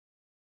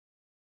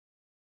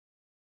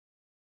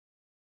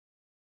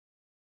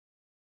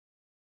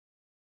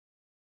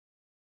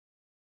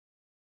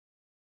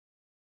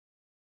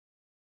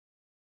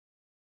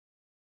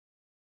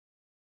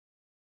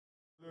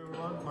Hello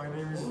everyone, my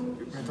name is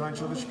Metan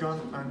Çalışkan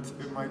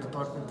and my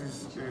department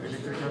is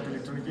Electrical and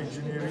Electronic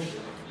Engineering.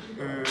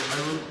 I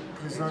will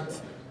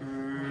present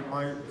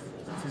my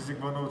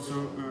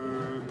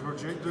PHYS102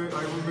 project.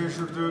 I will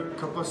measure the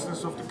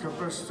capacitance of the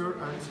capacitor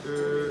and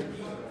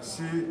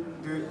see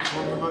the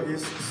formula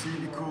is C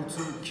equal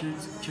to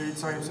K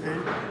times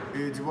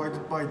A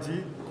divided by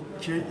D.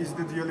 K is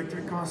the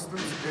dielectric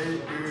constant, A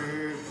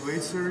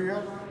plates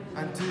area,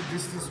 and the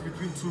distance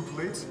between two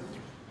plates.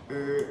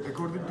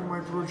 According to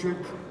my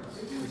project,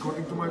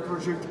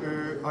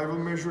 I will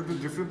measure the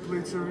different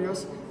plate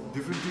areas,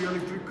 different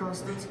dielectric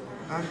constants,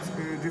 and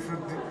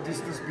different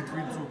distance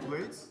between two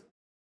plates.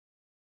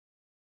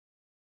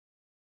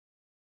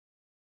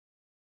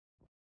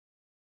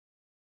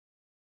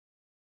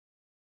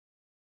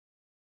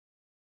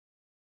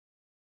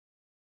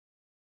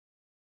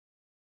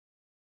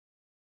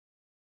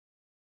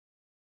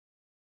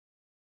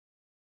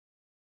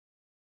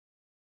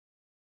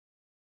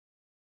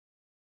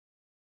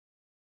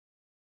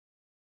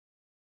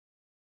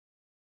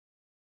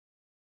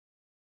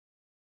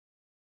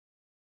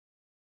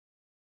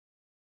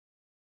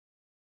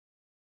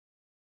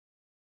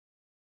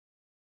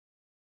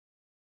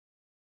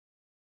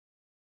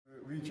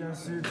 We can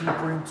see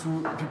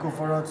 2.2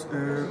 picofarad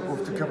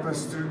of the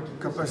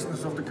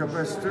capacitance of the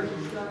capacitor,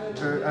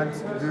 and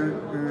the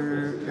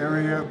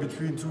area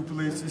between two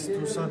plates is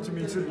 2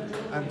 centimeter,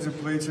 and the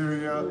plate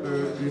area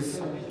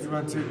is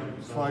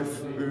 25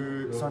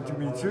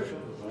 centimeter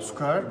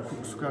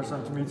square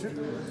centimeter.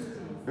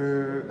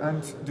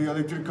 And the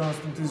electric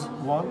constant is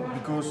 1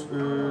 because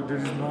there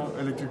is no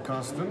electric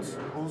constant.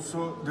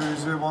 Also, there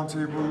is a one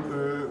table,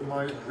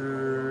 my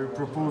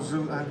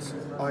proposal, and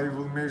I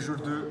will measure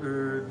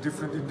the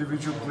different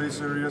individual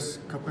place areas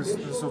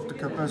capacitance of the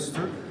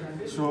capacitor.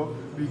 So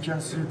we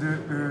can see the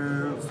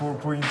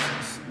 4.6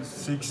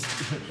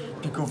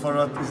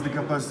 picofarad is the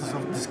capacitance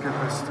of this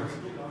capacitor.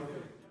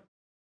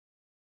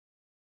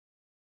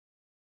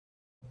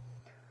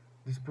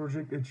 This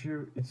project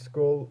achieved its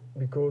goal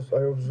because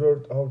I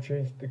observed how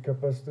changed the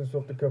capacitance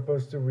of the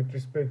capacitor with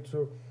respect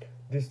to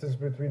distance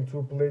between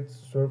two plates,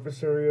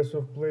 surface areas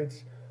of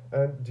plates,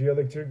 and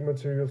dielectric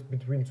materials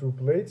between two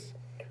plates.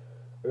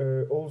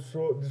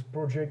 Also, this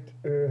project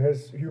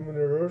has human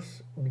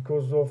errors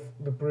because of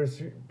the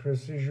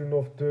precision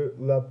of the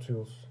lab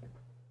tools.